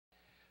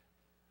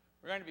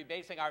We're going to be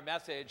basing our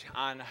message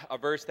on a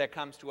verse that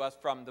comes to us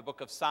from the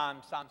book of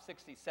Psalms, Psalm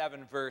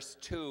 67, verse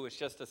 2. It's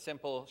just a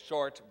simple,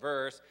 short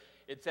verse.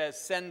 It says,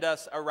 "Send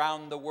us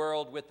around the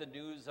world with the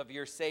news of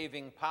your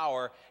saving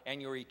power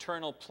and your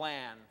eternal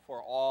plan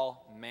for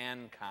all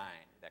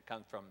mankind." That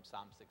comes from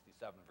Psalm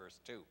 67,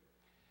 verse 2.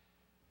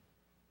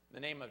 In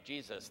the name of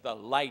Jesus, the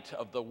light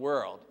of the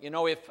world. You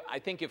know, I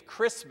think if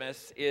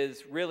Christmas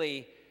is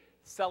really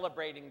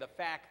celebrating the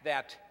fact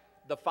that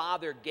the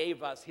Father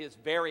gave us his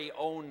very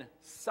own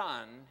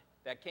Son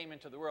that came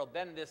into the world,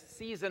 then this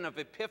season of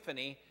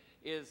Epiphany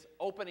is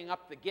opening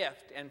up the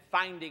gift and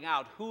finding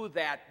out who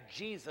that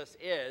Jesus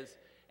is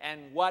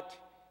and what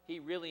he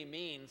really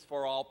means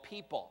for all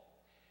people.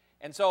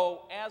 And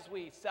so as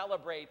we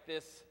celebrate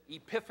this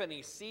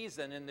Epiphany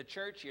season in the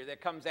church here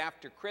that comes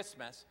after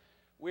Christmas,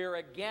 we're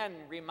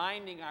again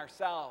reminding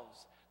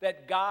ourselves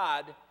that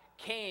God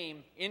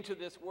came into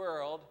this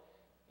world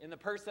in the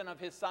person of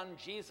his Son,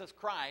 Jesus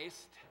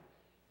Christ,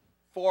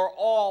 for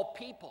all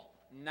people,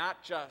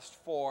 not just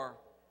for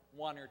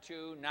one or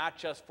two, not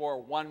just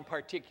for one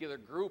particular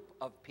group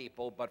of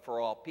people, but for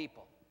all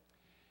people.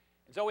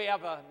 And so we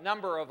have a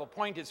number of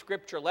appointed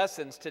scripture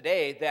lessons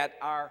today that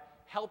are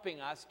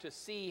helping us to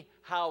see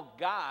how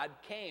God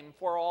came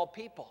for all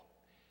people.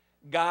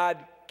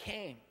 God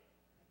came,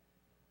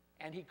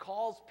 and he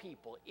calls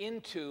people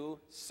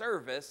into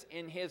service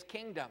in his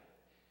kingdom.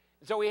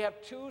 So we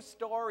have two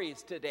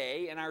stories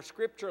today in our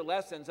scripture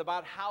lessons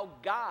about how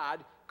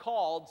God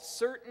called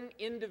certain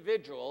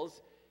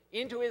individuals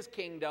into his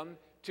kingdom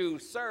to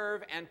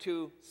serve and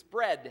to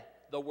spread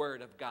the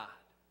word of God.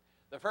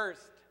 The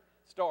first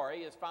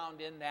story is found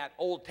in that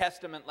Old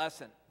Testament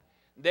lesson.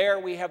 There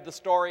we have the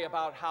story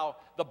about how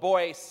the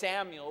boy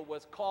Samuel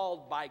was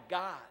called by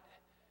God.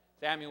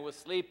 Samuel was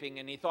sleeping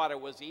and he thought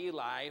it was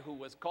Eli who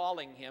was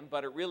calling him,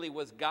 but it really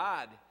was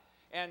God.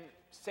 And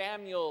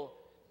Samuel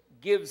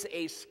gives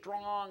a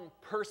strong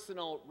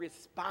personal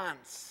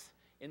response.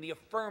 In the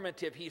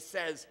affirmative, he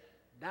says,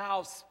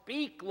 "Now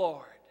speak,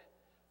 Lord,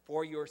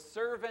 for your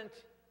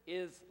servant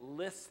is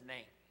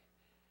listening."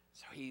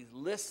 So he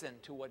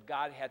listened to what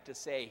God had to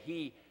say.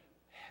 He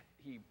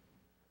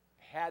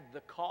had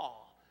the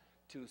call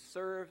to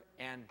serve,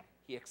 and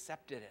he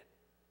accepted it.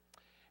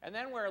 And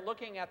then we're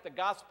looking at the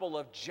Gospel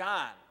of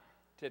John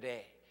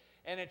today,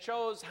 and it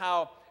shows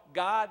how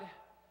God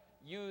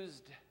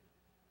used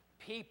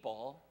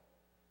people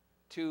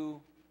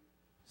to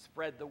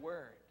spread the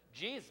word.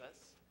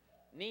 Jesus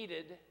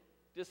needed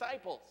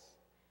disciples.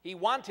 He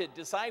wanted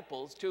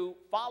disciples to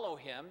follow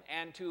him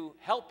and to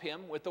help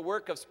him with the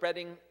work of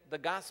spreading the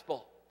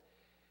gospel.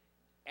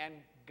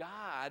 And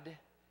God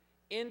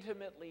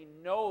intimately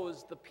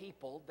knows the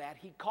people that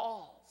he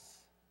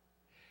calls.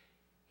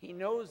 He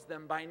knows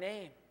them by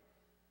name.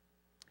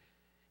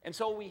 And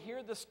so we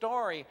hear the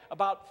story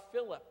about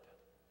Philip,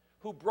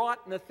 who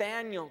brought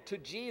Nathanael to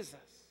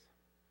Jesus.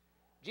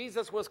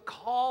 Jesus was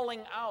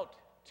calling out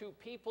to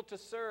people to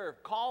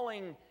serve,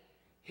 calling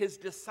his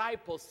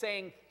disciples,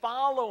 saying,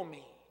 "Follow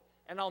me,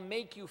 and I'll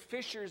make you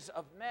fishers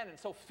of men." And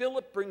so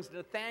Philip brings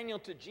Nathanael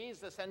to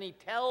Jesus, and he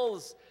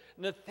tells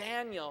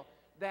Nathanael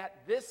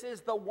that this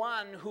is the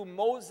one who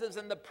Moses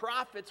and the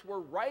prophets were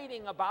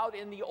writing about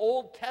in the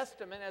Old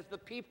Testament as the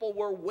people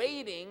were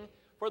waiting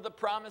for the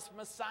promised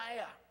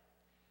Messiah.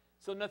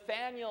 So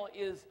Nathanael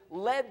is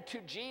led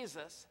to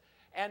Jesus,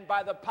 and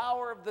by the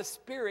power of the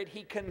Spirit,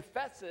 he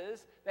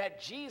confesses that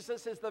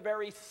Jesus is the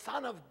very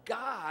Son of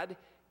God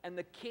and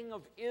the King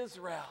of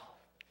Israel.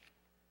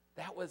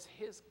 That was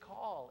his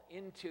call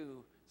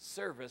into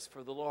service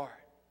for the Lord.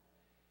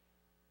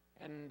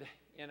 And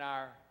in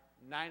our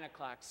 9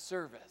 o'clock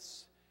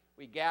service,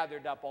 we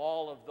gathered up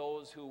all of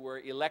those who were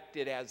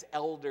elected as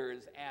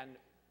elders and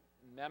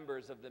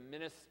members of the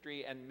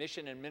ministry and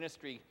mission and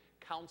ministry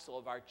council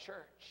of our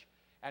church,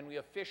 and we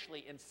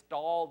officially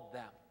installed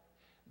them.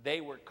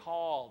 They were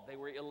called, they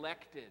were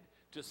elected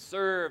to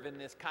serve in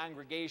this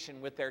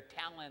congregation with their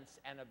talents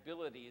and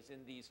abilities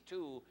in these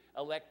two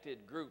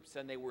elected groups,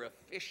 and they were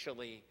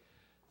officially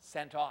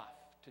sent off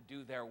to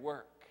do their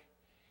work.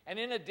 And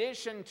in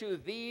addition to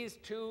these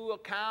two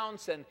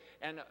accounts and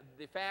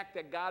the fact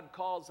that God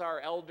calls our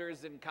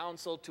elders and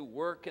council to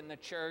work in the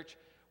church,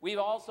 we've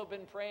also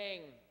been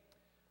praying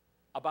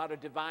about a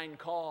divine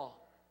call.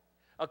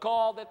 A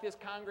call that this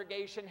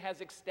congregation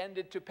has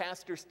extended to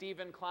Pastor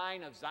Stephen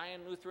Klein of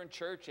Zion Lutheran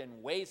Church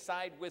in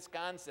Wayside,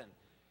 Wisconsin.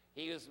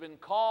 He has been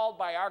called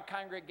by our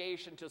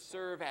congregation to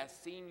serve as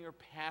senior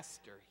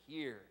pastor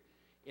here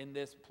in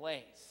this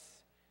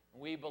place.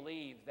 We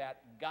believe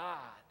that God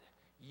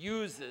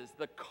uses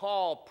the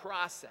call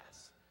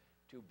process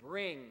to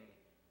bring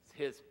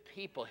his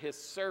people, his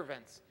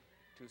servants,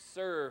 to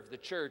serve the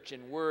church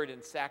in word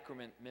and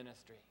sacrament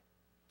ministry.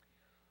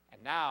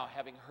 And now,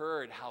 having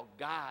heard how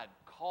God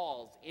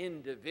calls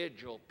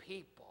individual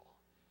people,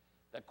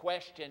 the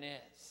question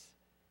is,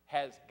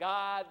 has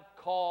God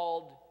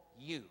called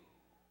you?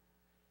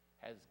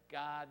 Has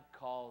God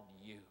called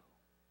you?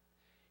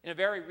 In a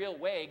very real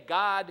way,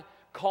 God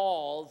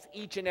calls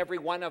each and every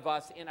one of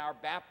us in our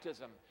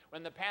baptism.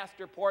 When the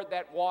pastor poured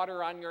that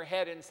water on your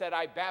head and said,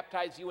 I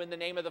baptize you in the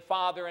name of the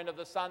Father and of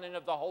the Son and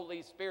of the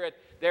Holy Spirit,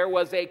 there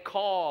was a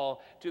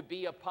call to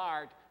be a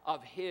part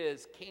of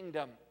his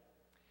kingdom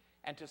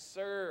and to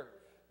serve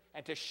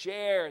and to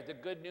share the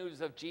good news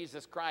of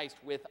Jesus Christ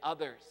with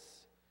others.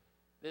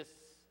 This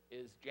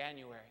is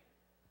January,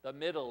 the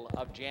middle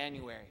of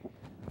January,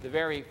 the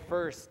very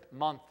first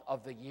month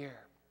of the year.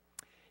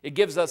 It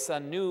gives us a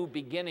new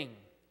beginning.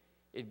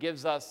 It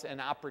gives us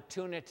an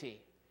opportunity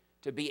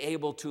to be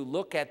able to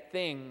look at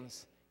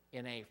things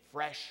in a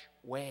fresh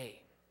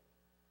way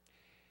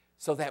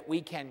so that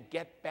we can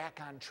get back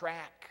on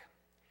track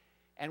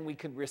and we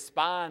can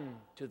respond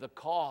to the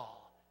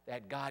call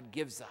that God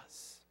gives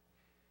us.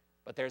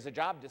 But there's a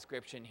job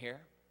description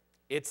here.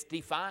 It's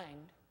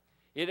defined.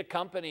 It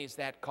accompanies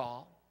that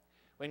call.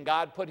 When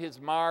God put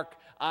his mark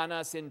on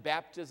us in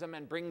baptism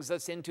and brings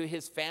us into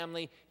his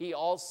family, he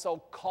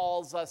also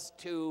calls us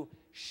to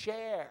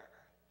share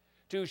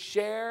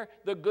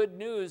the good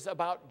news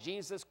about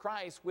Jesus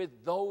Christ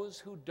with those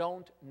who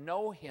don't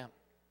know him.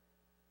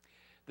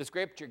 The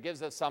scripture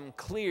gives us some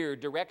clear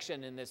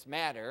direction in this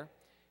matter.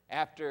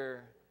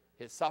 After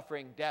his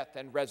suffering, death,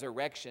 and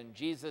resurrection,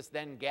 Jesus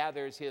then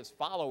gathers his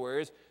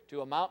followers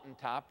to a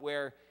mountaintop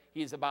where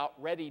he's about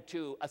ready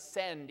to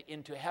ascend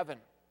into heaven.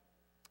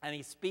 And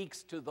he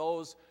speaks to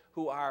those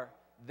who are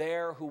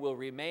there, who will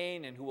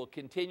remain and who will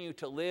continue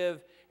to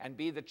live and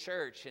be the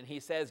church. And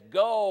he says,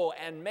 go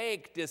and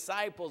make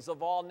disciples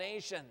of all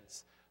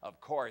nations.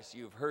 Of course,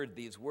 you've heard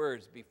these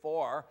words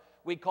before.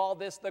 We call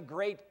this the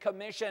Great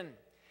Commission.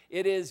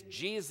 It is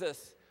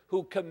Jesus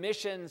who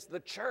commissions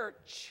the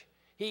church.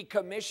 He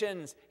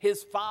commissions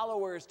his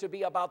followers to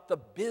be about the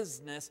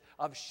business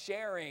of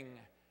sharing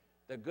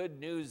the good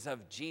news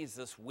of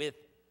Jesus with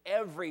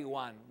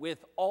everyone,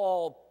 with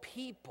all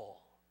people.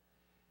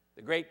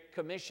 The Great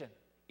Commission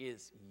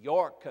is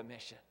your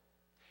commission.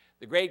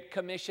 The Great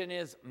Commission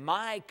is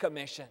my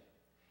commission.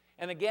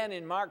 And again,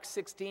 in Mark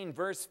 16,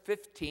 verse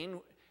 15,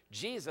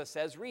 Jesus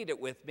says, read it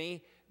with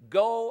me,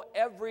 go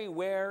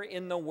everywhere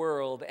in the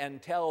world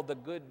and tell the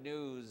good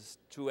news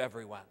to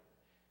everyone.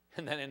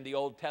 And then in the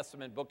Old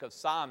Testament book of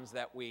Psalms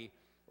that we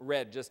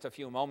read just a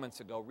few moments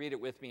ago, read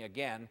it with me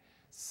again,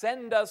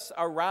 send us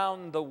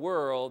around the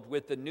world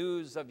with the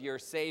news of your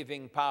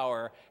saving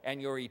power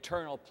and your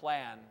eternal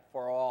plan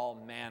for all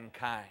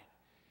mankind.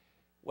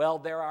 Well,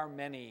 there are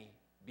many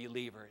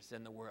believers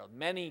in the world,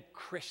 many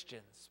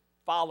Christians,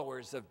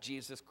 followers of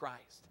Jesus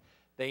Christ.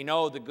 They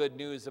know the good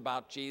news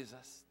about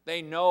Jesus.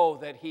 They know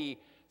that he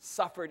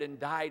suffered and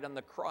died on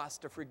the cross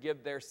to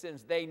forgive their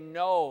sins. They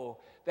know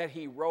that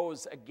he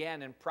rose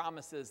again and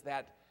promises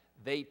that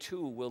they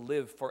too will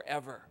live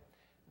forever.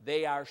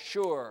 They are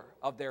sure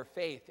of their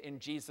faith in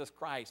Jesus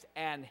Christ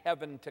and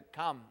heaven to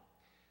come.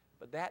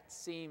 But that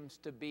seems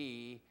to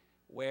be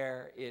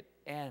where it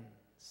ends.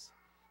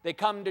 They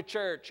come to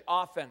church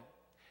often.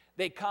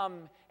 They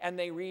come and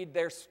they read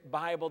their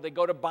Bible. They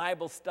go to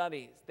Bible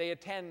studies. They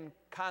attend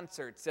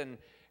concerts and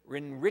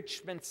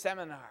enrichment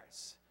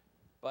seminars.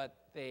 But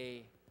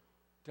they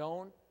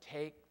don't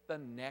take the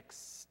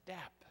next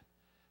step.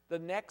 The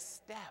next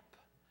step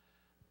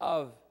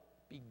of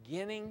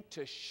beginning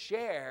to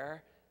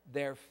share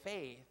their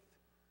faith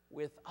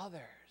with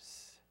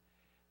others.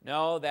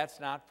 No, that's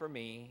not for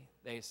me,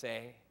 they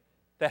say.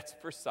 That's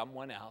for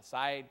someone else.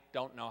 I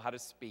don't know how to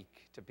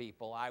speak to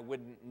people. I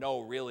wouldn't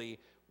know really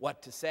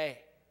what to say.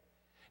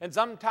 And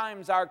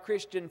sometimes our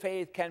Christian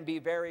faith can be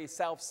very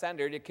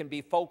self-centered. It can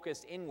be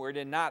focused inward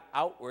and not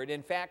outward.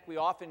 In fact, we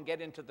often get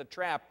into the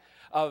trap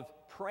of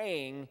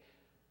praying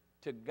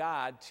to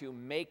God to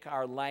make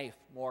our life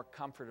more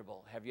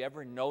comfortable. Have you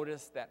ever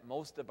noticed that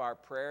most of our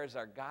prayers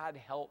are, God,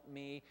 help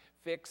me,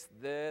 fix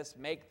this,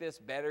 make this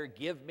better,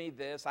 give me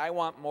this, I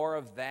want more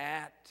of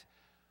that.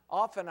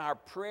 Often our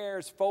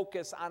prayers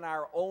focus on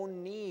our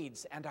own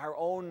needs and our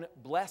own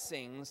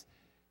blessings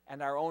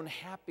and our own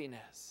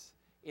happiness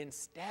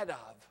instead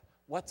of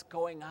what's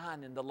going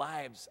on in the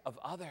lives of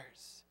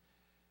others.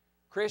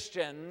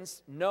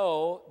 Christians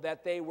know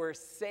that they were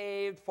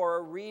saved for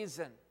a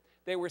reason.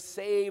 They were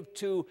saved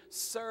to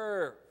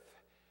serve,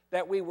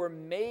 that we were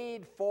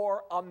made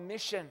for a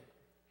mission.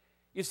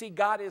 You see,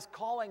 God is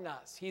calling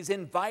us. He's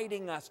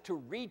inviting us to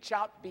reach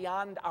out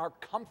beyond our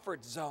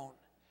comfort zone.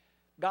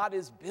 God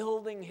is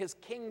building his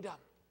kingdom.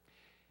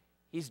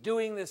 He's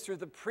doing this through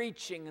the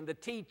preaching and the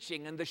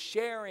teaching and the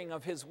sharing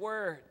of his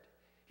word.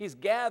 He's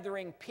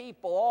gathering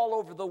people all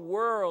over the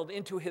world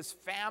into his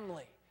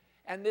family.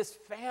 And this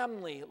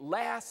family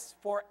lasts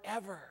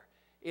forever.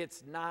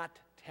 It's not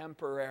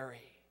temporary.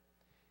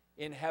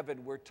 In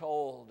heaven, we're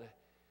told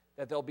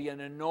that there'll be an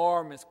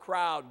enormous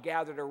crowd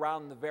gathered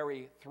around the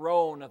very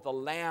throne of the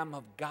Lamb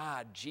of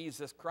God,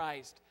 Jesus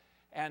Christ.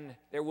 And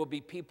there will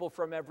be people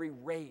from every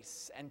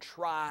race and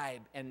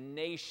tribe and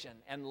nation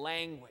and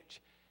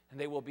language. And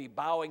they will be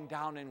bowing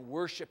down and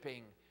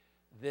worshiping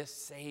this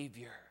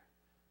Savior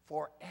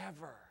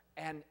forever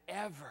and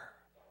ever.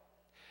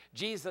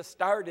 Jesus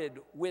started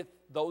with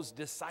those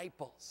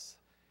disciples.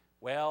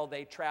 Well,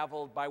 they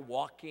traveled by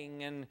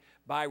walking and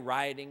by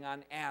riding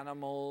on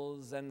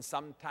animals, and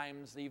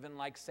sometimes even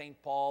like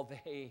St. Paul,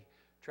 they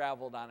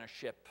traveled on a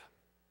ship.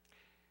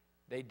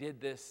 They did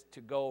this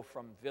to go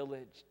from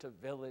village to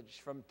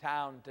village, from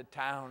town to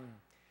town,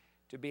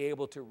 to be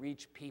able to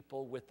reach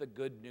people with the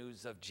good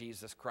news of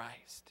Jesus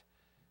Christ.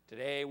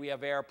 Today we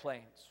have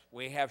airplanes,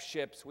 we have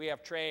ships, we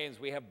have trains,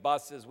 we have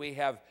buses, we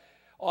have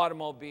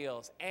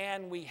automobiles,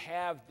 and we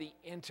have the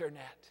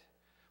internet.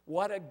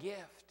 What a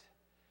gift.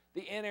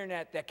 The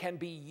internet that can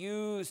be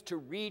used to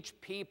reach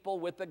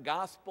people with the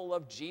gospel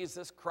of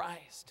Jesus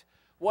Christ.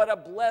 What a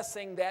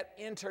blessing that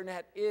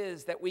internet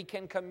is, that we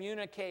can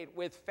communicate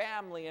with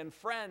family and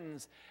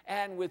friends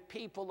and with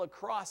people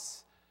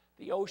across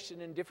the ocean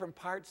in different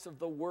parts of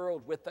the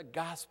world with the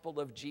gospel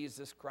of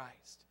Jesus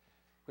Christ.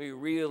 We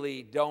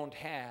really don't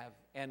have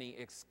any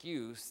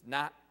excuse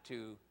not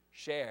to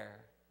share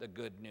the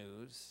good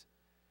news.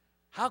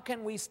 How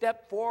can we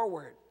step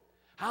forward?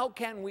 How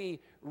can we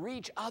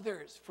reach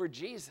others for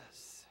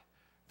Jesus?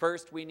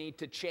 First, we need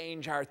to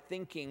change our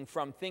thinking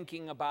from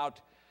thinking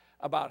about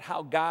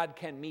how God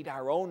can meet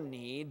our own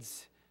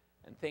needs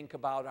and think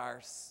about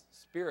our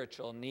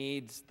spiritual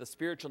needs, the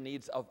spiritual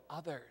needs of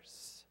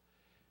others.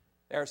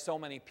 There are so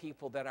many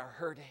people that are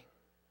hurting.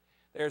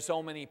 There are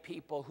so many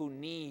people who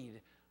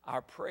need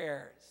our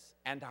prayers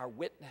and our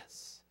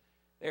witness.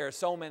 There are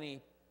so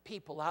many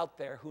people out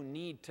there who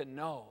need to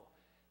know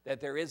that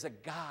there is a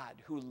God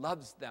who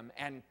loves them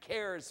and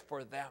cares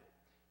for them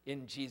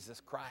in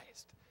Jesus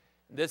Christ.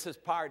 This is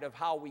part of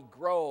how we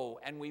grow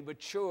and we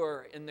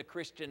mature in the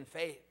Christian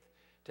faith,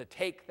 to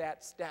take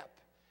that step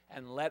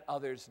and let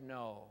others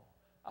know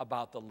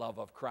about the love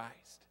of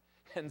Christ.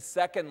 And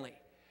secondly,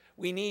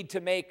 we need to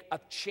make a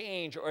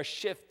change or a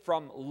shift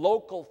from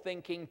local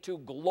thinking to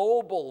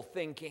global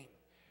thinking.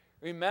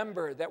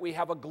 Remember that we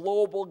have a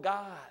global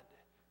God.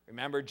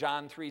 Remember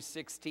John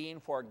 3:16,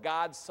 for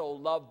God so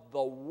loved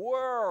the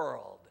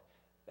world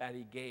that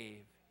he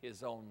gave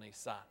his only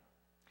Son.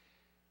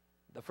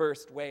 The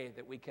first way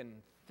that we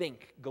can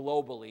think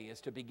globally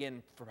is to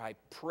begin by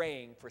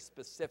praying for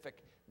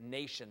specific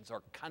nations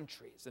or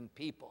countries and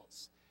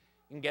peoples.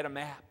 You can get a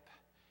map.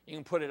 You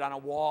can put it on a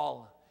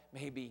wall,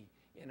 maybe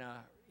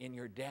in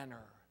your den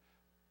or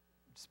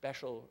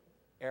special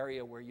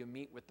area where you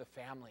meet with the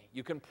family.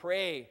 You can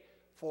pray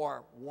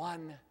for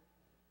one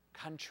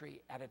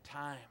country at a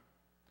time.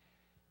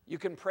 You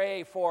can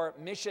pray for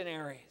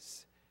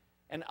missionaries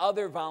and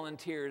other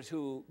volunteers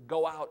who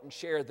go out and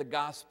share the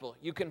gospel.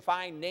 You can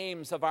find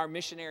names of our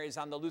missionaries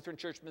on the Lutheran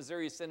Church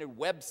Missouri Synod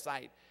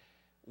website.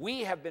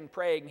 We have been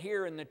praying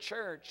here in the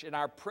church in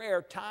our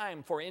prayer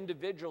time for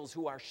individuals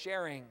who are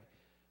sharing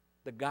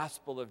the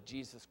gospel of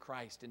Jesus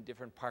Christ in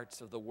different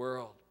parts of the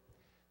world.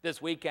 This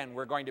weekend,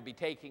 we're going to be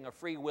taking a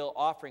free will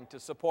offering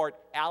to support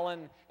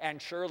Alan and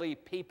Shirley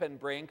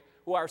Piepenbrink,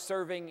 who are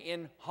serving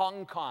in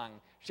Hong Kong,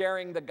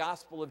 sharing the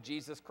gospel of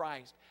Jesus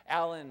Christ.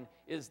 Alan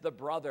is the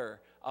brother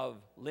of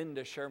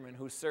Linda Sherman,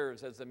 who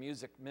serves as the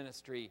music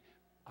ministry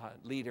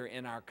leader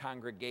in our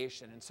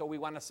congregation. And so we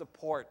want to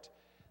support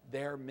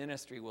their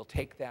ministry. We'll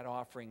take that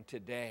offering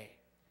today.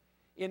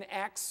 In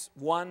Acts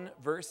 1,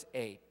 verse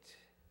 8,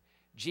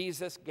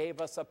 Jesus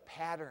gave us a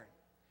pattern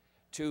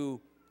to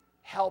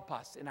help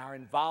us in our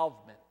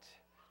involvement.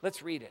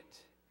 Let's read it.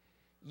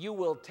 You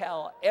will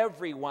tell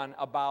everyone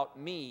about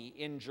me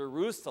in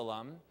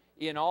Jerusalem,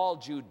 in all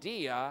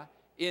Judea,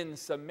 in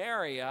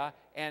Samaria,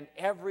 and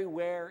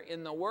everywhere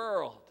in the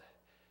world.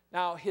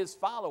 Now, his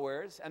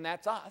followers, and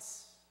that's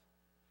us,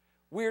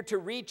 we're to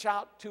reach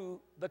out to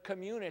the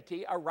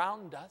community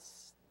around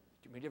us,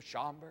 the community of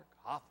Schaumburg,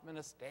 Hoffman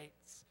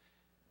Estates,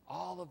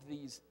 all of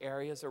these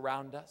areas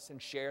around us,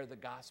 and share the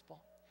gospel.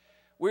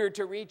 We're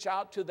to reach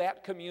out to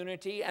that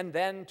community and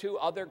then to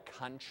other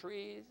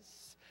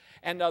countries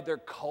and other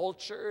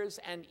cultures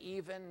and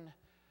even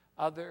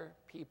other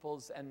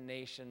peoples and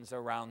nations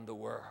around the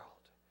world.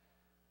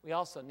 We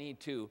also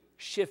need to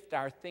shift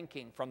our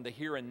thinking from the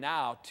here and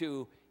now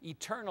to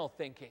eternal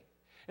thinking.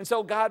 And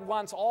so God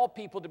wants all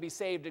people to be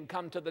saved and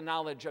come to the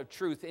knowledge of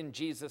truth in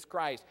Jesus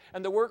Christ.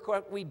 And the work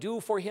that we do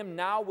for him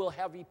now will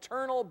have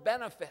eternal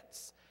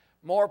benefits.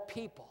 More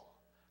people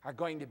are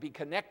going to be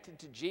connected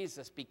to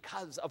Jesus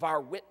because of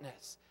our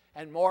witness,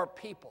 and more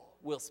people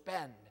will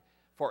spend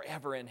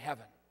forever in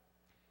heaven.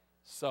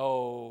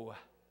 So,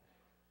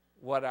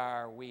 what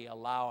are we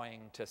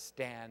allowing to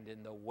stand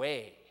in the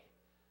way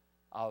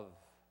of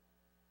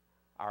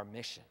our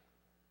mission?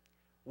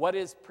 What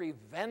is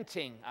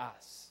preventing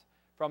us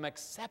from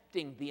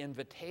accepting the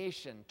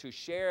invitation to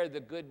share the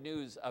good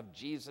news of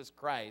Jesus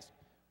Christ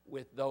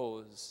with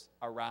those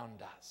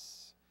around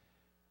us?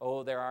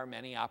 Oh, there are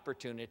many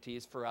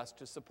opportunities for us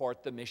to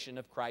support the mission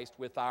of Christ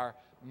with our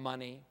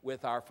money,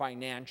 with our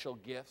financial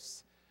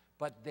gifts,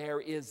 but there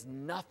is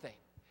nothing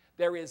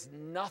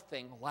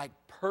like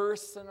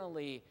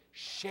personally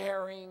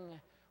sharing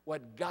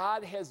what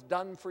God has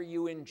done for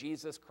you in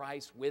Jesus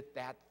Christ with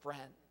that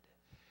friend,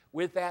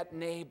 with that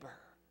neighbor,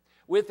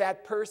 with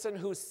that person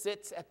who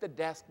sits at the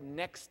desk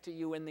next to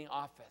you in the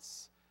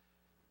office,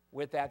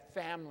 with that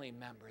family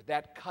member,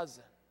 that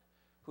cousin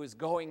who's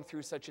going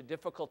through such a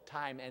difficult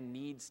time and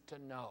needs to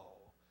know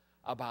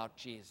about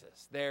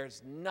Jesus.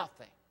 There's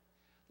nothing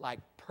like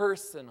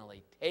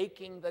personally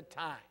taking the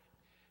time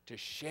to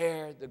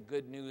share the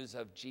good news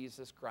of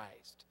Jesus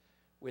Christ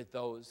with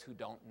those who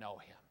don't know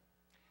him.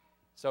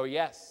 So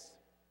yes,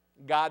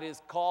 God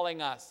is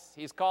calling us.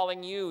 He's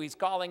calling you. He's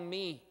calling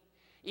me.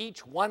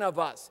 Each one of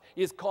us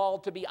is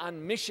called to be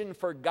on mission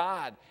for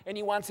God, and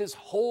he wants his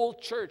whole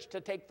church to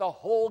take the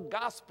whole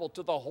gospel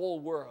to the whole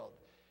world.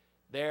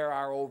 There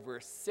are over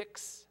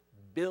 6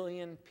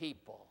 billion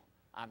people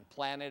on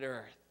planet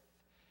Earth,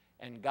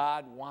 and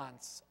God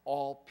wants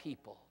all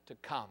people to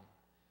come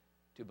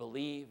to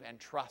believe and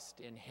trust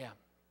in him.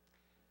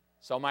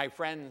 So my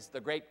friends, the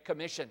Great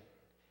Commission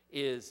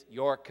is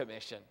your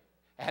commission,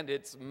 and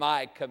it's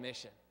my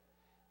commission.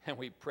 And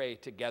we pray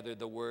together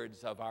the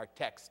words of our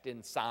text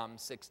in Psalm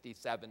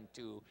 67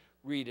 to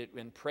read it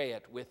and pray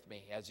it with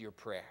me as your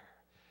prayer.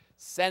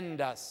 Send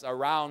us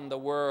around the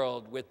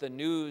world with the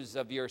news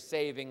of your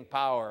saving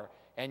power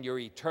and your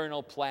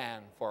eternal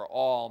plan for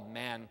all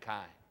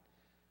mankind.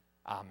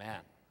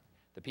 Amen.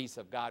 The peace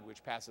of God,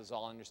 which passes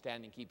all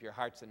understanding, keep your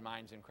hearts and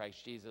minds in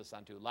Christ Jesus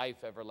unto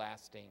life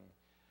everlasting.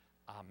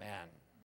 Amen.